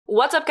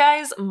What's up,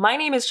 guys? My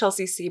name is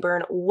Chelsea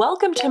Seaburn.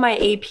 Welcome to my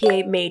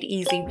APA Made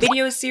Easy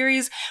video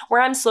series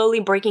where I'm slowly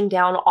breaking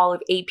down all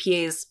of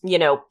APA's,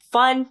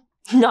 fun,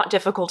 not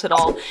difficult at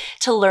all,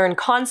 to learn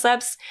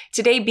concepts.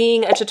 Today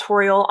being a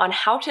tutorial on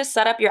how to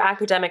set up your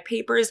academic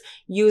papers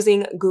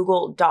using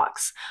Google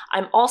Docs.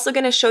 I'm also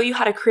going to show you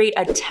how to create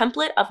a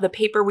template of the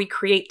paper we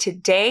create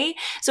today,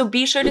 so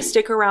be sure to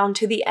stick around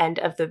to the end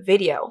of the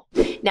video.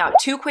 Now,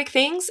 two quick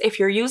things. If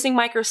you're using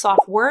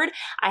Microsoft Word,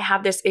 I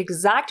have this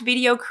exact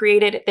video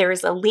created. There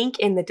is a link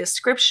in the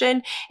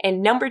description.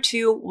 And number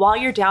two, while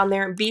you're down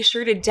there, be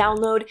sure to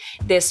download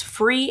this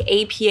free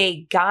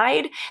APA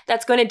guide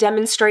that's going to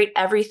demonstrate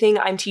everything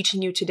I'm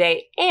teaching you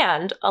today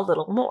and a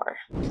little more.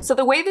 So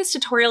the way this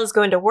tutorial is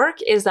going to work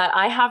is that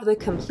I have the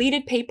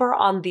completed paper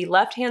on the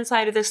left-hand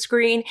side of the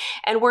screen,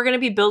 and we're going to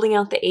be building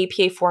out the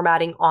APA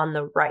formatting on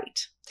the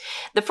right.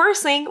 The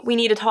first thing we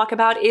need to talk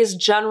about is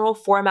general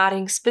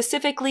formatting,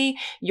 specifically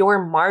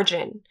your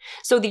margin.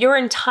 So your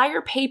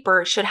entire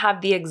paper should have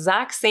the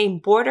exact same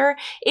border.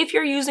 If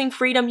you're using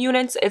Freedom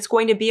units, it's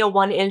going to be a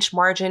 1-inch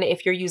margin.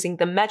 If you're using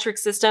the metric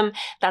system,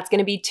 that's going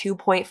to be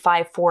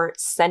 2.54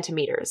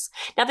 centimeters.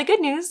 Now, the good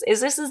news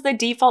is this is the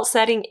default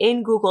setting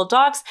in Google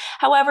Docs.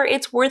 However,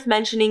 it's worth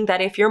mentioning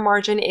that if your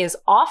margin is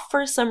off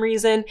for some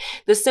reason,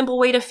 the simple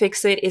way to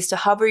fix it is to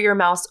hover your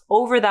mouse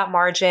over that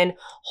margin,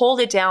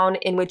 hold it down,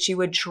 in which you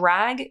would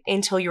drag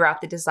until you're at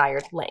the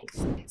desired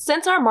length.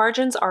 Since our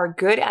margins are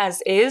good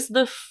as is,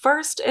 the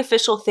first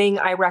official thing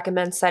I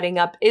recommend setting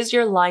up is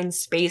your line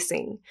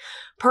spacing.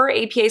 Per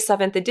APA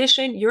 7th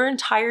edition, your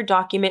entire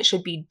document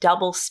should be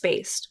double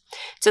spaced.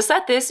 To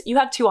set this, you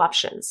have two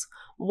options.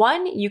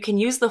 One, you can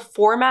use the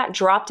Format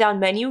drop-down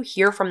menu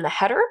here from the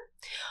header,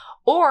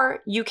 or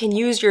you can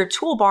use your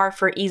toolbar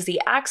for easy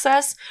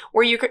access,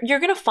 where you're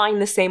going to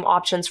find the same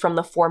options from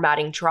the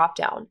formatting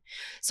dropdown.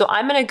 So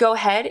I'm going to go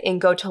ahead and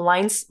go to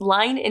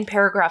line and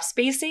paragraph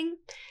spacing,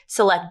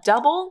 select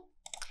double,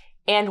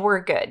 and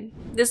we're good.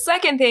 The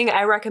second thing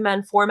I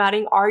recommend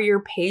formatting are your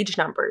page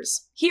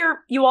numbers. Here,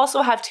 you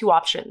also have two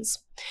options.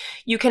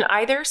 You can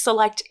either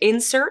select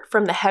Insert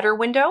from the header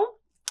window,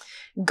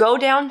 go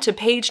down to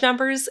Page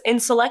Numbers,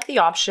 and select the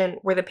option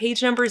where the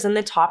page number is in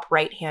the top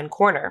right-hand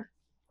corner.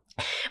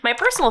 My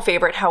personal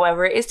favorite,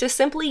 however, is to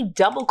simply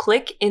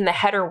double-click in the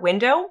header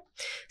window,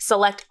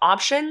 select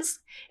Options,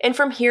 and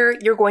from here,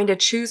 you're going to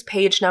choose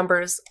Page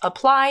Numbers,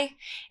 Apply,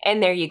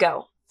 and there you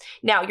go.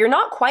 Now, you're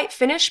not quite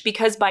finished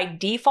because by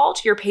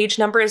default, your page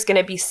number is going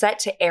to be set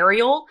to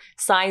Arial,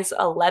 size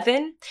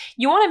 11.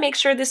 You want to make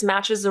sure this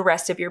matches the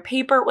rest of your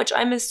paper, which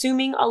I'm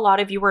assuming a lot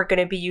of you are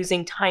going to be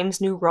using Times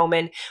New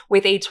Roman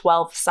with a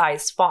 12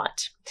 size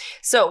font.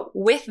 So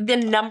with the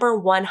number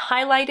 1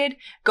 highlighted,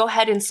 go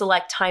ahead and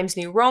select Times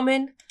New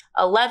Roman,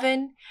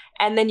 11,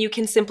 and then you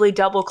can simply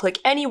double click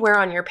anywhere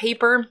on your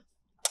paper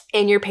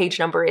and your page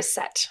number is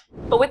set.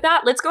 But with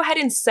that, let's go ahead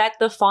and set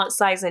the font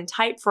size and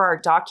type for our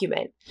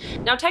document.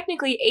 Now,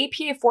 technically,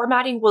 APA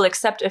formatting will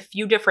accept a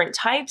few different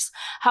types.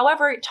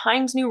 However,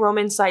 Times New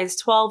Roman size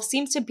 12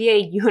 seems to be a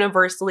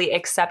universally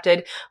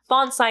accepted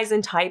font size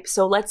and type,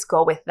 so let's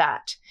go with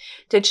that.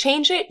 To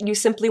change it, you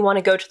simply want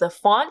to go to the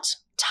font,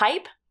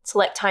 type,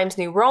 select Times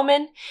New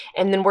Roman,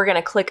 and then we're going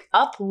to click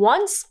up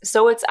once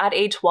so it's at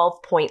a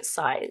 12-point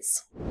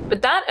size.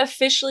 But that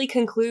officially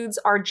concludes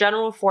our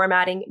general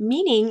formatting,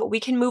 meaning we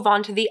can move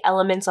on to the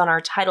elements on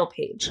our title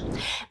page.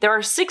 There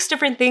are 6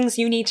 different things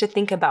you need to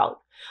think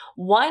about.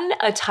 1,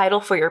 a title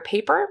for your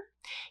paper,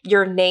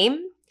 your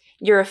name,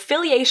 your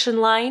affiliation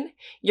line,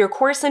 your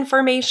course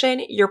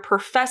information, your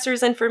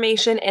professor's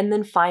information, and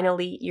then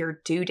finally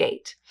your due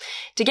date.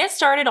 To get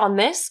started on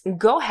this,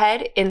 go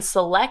ahead and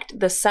select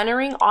the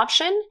centering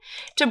option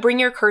to bring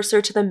your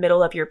cursor to the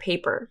middle of your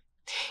paper.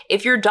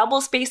 If your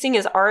double spacing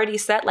is already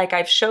set like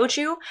I've showed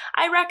you,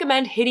 I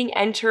recommend hitting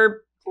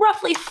enter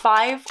roughly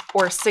 5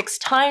 or 6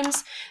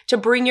 times to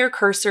bring your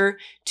cursor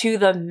to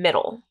the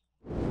middle.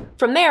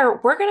 From there,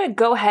 we're going to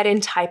go ahead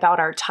and type out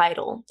our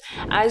title.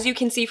 As you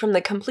can see from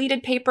the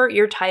completed paper,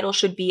 your title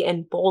should be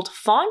in bold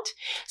font.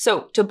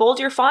 So to bold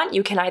your font,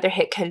 you can either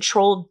hit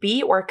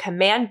Control-B or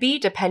Command-B,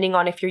 depending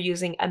on if you're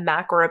using a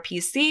Mac or a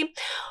PC,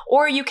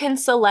 or you can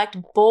select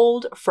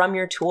bold from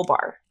your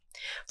toolbar.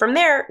 From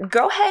there,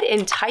 go ahead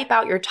and type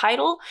out your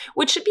title,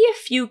 which should be a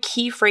few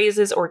key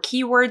phrases or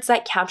keywords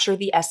that capture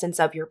the essence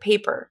of your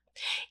paper.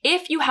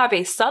 If you have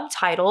a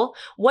subtitle,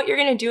 what you're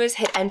going to do is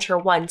hit enter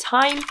 1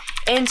 time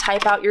and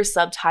type out your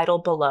subtitle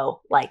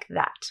below like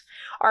that.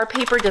 Our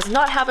paper does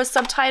not have a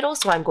subtitle,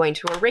 so I'm going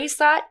to erase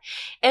that.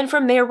 And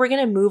from there, we're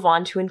going to move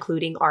on to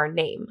including our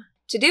name.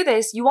 To do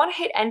this, you want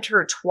to hit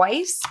enter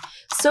twice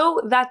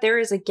so that there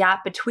is a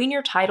gap between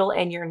your title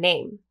and your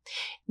name.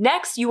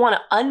 Next, you want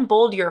to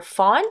unbold your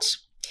font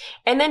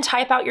and then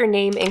type out your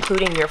name,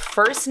 including your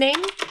first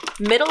name,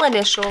 middle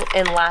initial,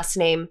 and last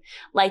name,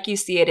 like you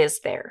see it is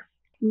there.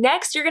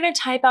 Next, you're going to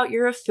type out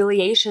your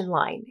affiliation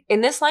line.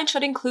 And this line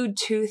should include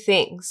two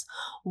things.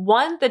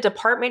 One, the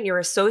department you're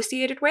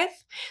associated with.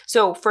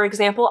 So for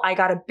example, I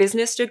got a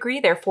business degree,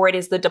 therefore it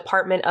is the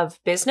Department of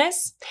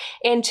Business.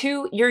 And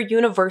two, your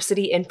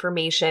university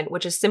information,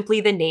 which is simply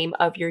the name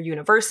of your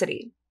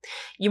university.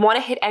 You want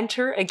to hit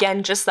enter,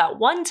 again, just that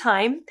one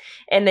time,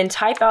 and then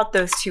type out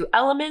those two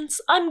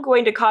elements. I'm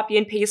going to copy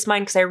and paste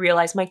mine because I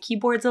realize my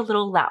keyboard's a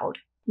little loud.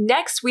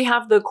 Next, we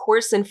have the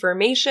course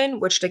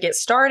information, which to get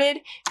started,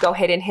 go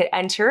ahead and hit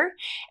enter,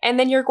 and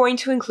then you're going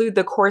to include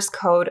the course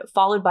code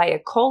followed by a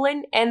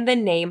colon and the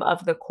name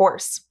of the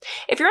course.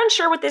 If you're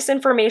unsure what this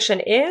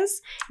information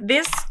is,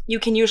 this you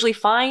can usually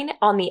find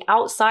on the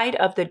outside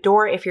of the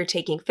door if you're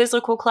taking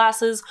physical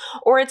classes,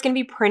 or it's going to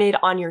be printed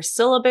on your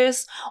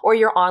syllabus or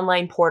your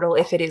online portal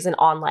if it is an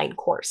online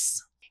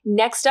course.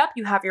 Next up,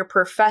 you have your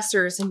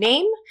professor's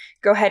name.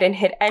 Go ahead and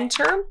hit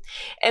enter.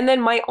 And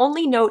then my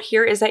only note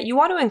here is that you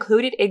want to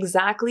include it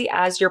exactly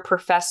as your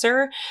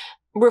professor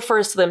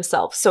refers to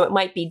themselves. So it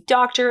might be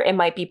doctor, it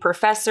might be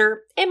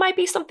professor, it might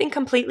be something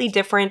completely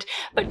different,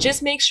 but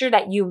just make sure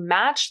that you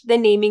match the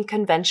naming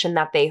convention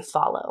that they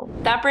follow.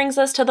 That brings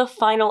us to the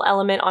final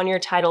element on your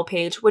title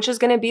page, which is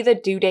going to be the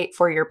due date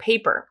for your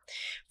paper.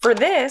 For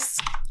this,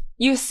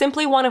 you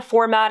simply want to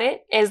format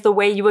it as the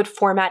way you would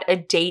format a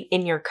date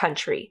in your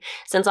country.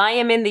 Since I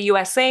am in the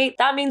USA,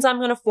 that means I'm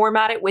going to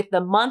format it with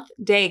the month,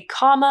 day,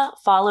 comma,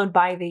 followed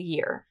by the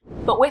year.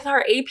 But with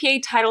our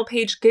APA title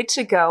page good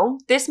to go,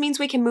 this means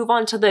we can move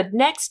on to the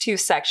next two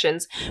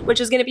sections,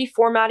 which is going to be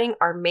formatting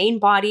our main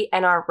body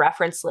and our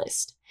reference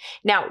list.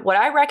 Now, what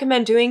I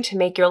recommend doing to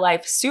make your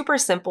life super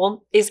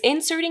simple is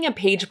inserting a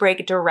page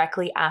break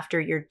directly after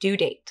your due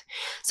date.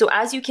 So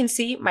as you can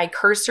see, my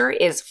cursor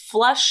is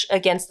flush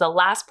against the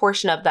last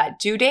portion of that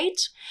due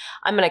date.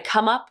 I'm going to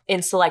come up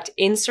and select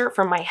insert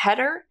from my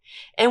header,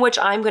 in which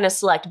I'm going to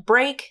select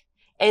break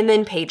and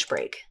then page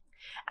break.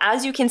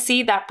 As you can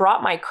see, that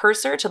brought my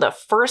cursor to the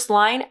first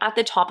line at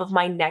the top of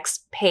my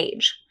next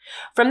page.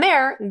 From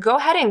there, go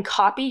ahead and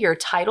copy your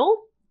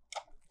title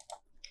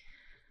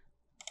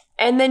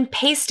and then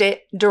paste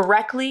it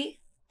directly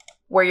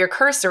where your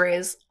cursor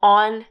is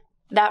on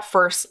that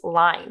first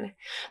line.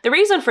 The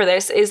reason for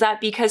this is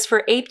that because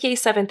for APA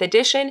 7th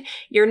edition,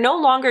 you're no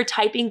longer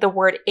typing the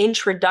word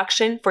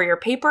introduction for your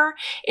paper.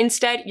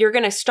 Instead, you're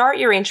going to start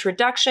your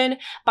introduction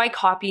by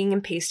copying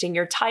and pasting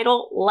your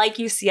title like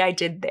you see I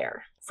did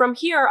there. From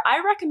here,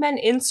 I recommend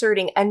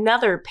inserting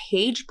another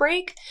page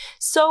break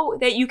so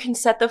that you can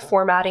set the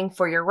formatting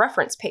for your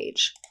reference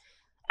page.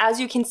 As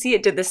you can see,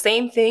 it did the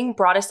same thing,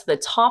 brought us to the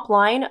top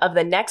line of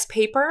the next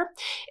paper,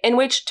 in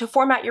which to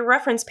format your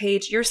reference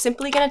page, you're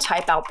simply going to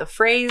type out the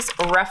phrase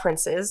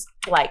references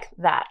like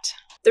that.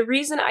 The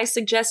reason I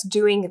suggest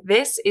doing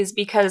this is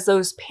because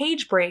those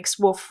page breaks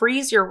will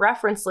freeze your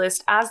reference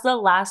list as the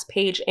last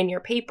page in your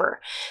paper.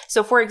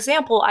 So for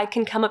example, I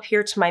can come up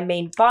here to my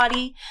main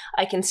body,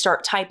 I can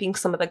start typing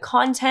some of the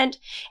content,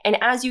 and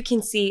as you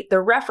can see,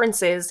 the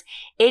references,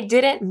 it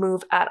didn't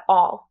move at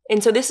all.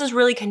 And so this is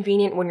really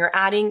convenient when you're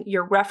adding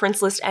your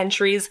reference list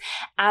entries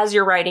as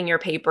you're writing your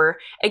paper.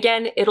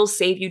 Again, it'll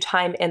save you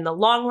time in the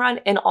long run,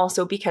 and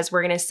also because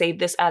we're going to save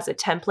this as a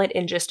template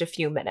in just a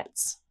few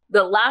minutes.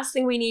 The last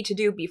thing we need to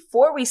do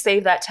before we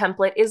save that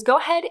template is go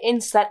ahead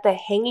and set the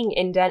hanging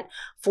indent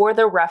for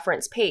the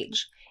reference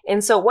page.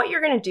 And so what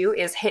you're going to do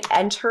is hit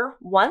enter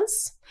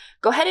once,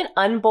 go ahead and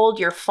unbold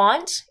your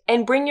font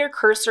and bring your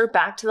cursor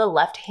back to the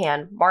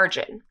left-hand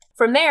margin.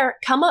 From there,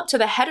 come up to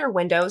the header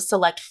window,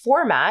 select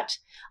Format,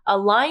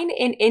 Align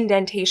and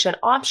Indentation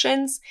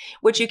Options,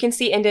 which you can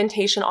see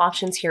indentation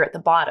options here at the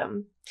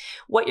bottom.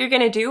 What you're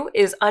going to do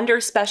is under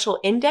Special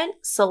Indent,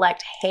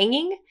 select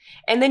Hanging,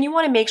 and then you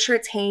want to make sure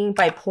it's hanging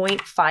by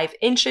 0.5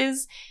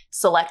 inches,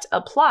 select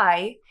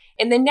Apply,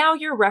 and then now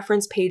your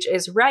reference page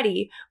is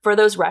ready for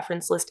those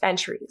reference list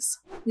entries.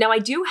 Now I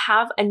do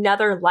have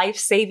another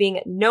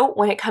life-saving note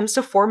when it comes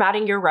to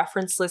formatting your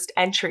reference list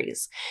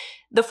entries.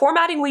 The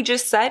formatting we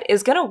just said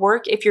is going to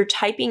work if you're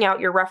typing out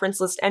your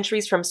reference list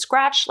entries from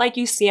scratch like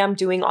you see I'm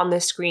doing on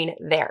the screen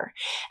there.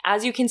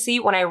 As you can see,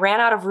 when I ran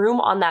out of room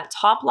on that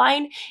top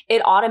line,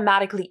 it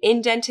automatically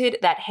indented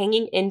that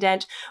hanging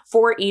indent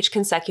for each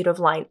consecutive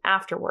line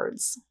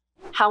afterwards.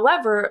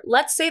 However,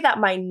 let's say that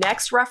my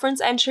next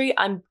reference entry,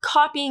 I'm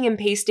copying and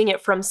pasting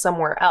it from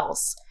somewhere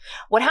else.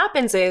 What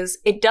happens is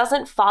it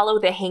doesn't follow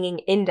the hanging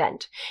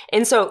indent.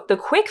 And so the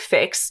quick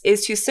fix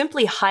is to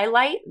simply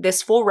highlight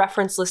this full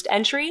reference list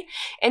entry,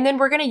 and then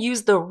we're going to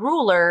use the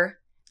ruler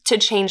to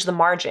change the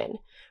margin.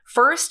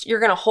 First, you're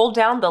going to hold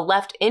down the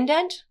left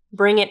indent,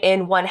 bring it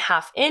in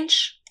 1/2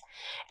 inch,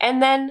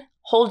 and then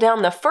hold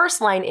down the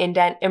first line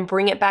indent and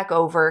bring it back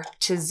over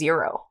to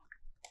 0.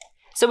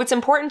 So it's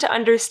important to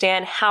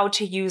understand how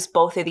to use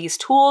both of these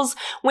tools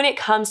when it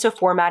comes to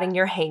formatting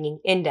your hanging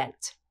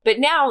indent. But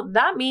now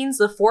that means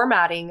the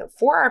formatting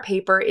for our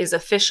paper is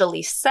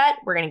officially set.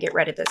 We're going to get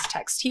rid of this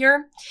text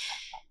here.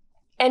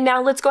 And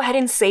now let's go ahead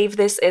and save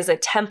this as a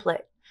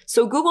template.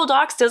 So Google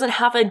Docs doesn't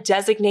have a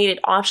designated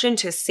option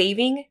to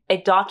saving a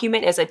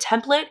document as a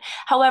template.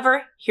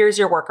 However, here's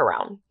your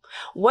workaround.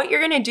 What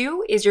you're gonna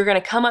do is you're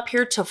gonna come up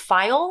here to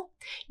File,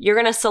 you're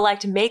gonna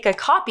select Make a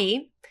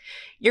Copy,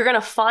 you're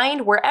gonna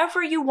find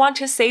wherever you want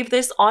to save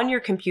this on your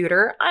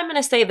computer. I'm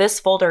gonna say this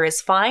folder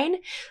is fine,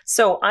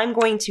 so I'm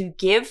going to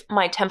give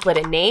my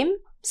template a name,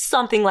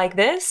 something like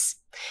this,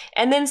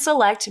 and then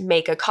select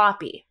Make a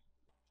Copy.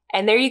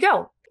 And there you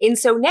go. And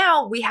so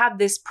now we have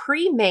this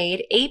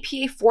pre-made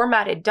APA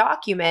formatted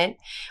document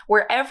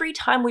where every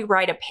time we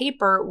write a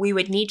paper, we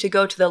would need to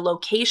go to the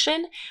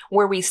location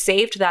where we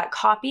saved that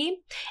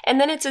copy.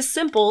 And then it's as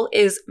simple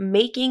as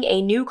making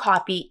a new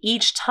copy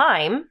each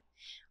time,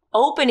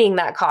 opening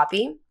that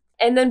copy,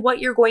 and then what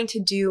you're going to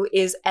do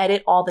is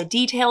edit all the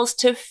details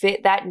to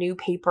fit that new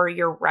paper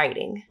you're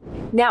writing.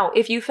 Now,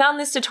 if you found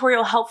this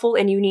tutorial helpful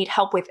and you need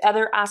help with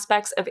other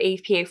aspects of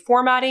APA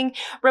formatting,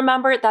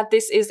 remember that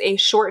this is a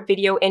short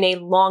video in a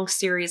long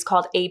series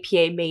called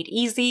APA Made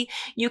Easy.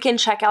 You can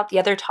check out the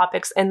other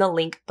topics in the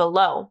link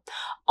below.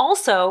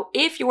 Also,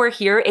 if you are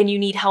here and you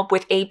need help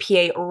with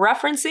APA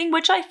referencing,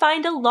 which I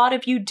find a lot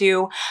of you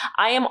do,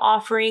 I am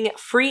offering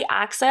free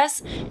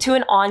access to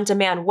an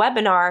on-demand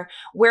webinar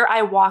where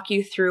I walk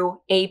you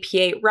through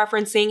APA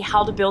referencing,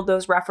 how to build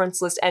those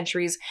reference list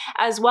entries,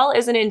 as well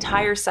as an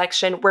entire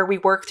section where we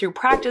work through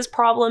practice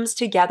problems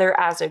together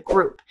as a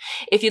group.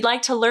 If you'd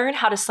like to learn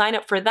how to sign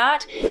up for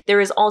that,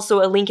 there is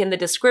also a link in the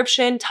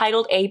description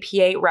titled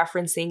APA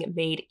Referencing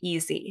Made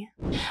Easy.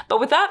 But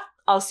with that,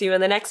 I'll see you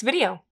in the next video.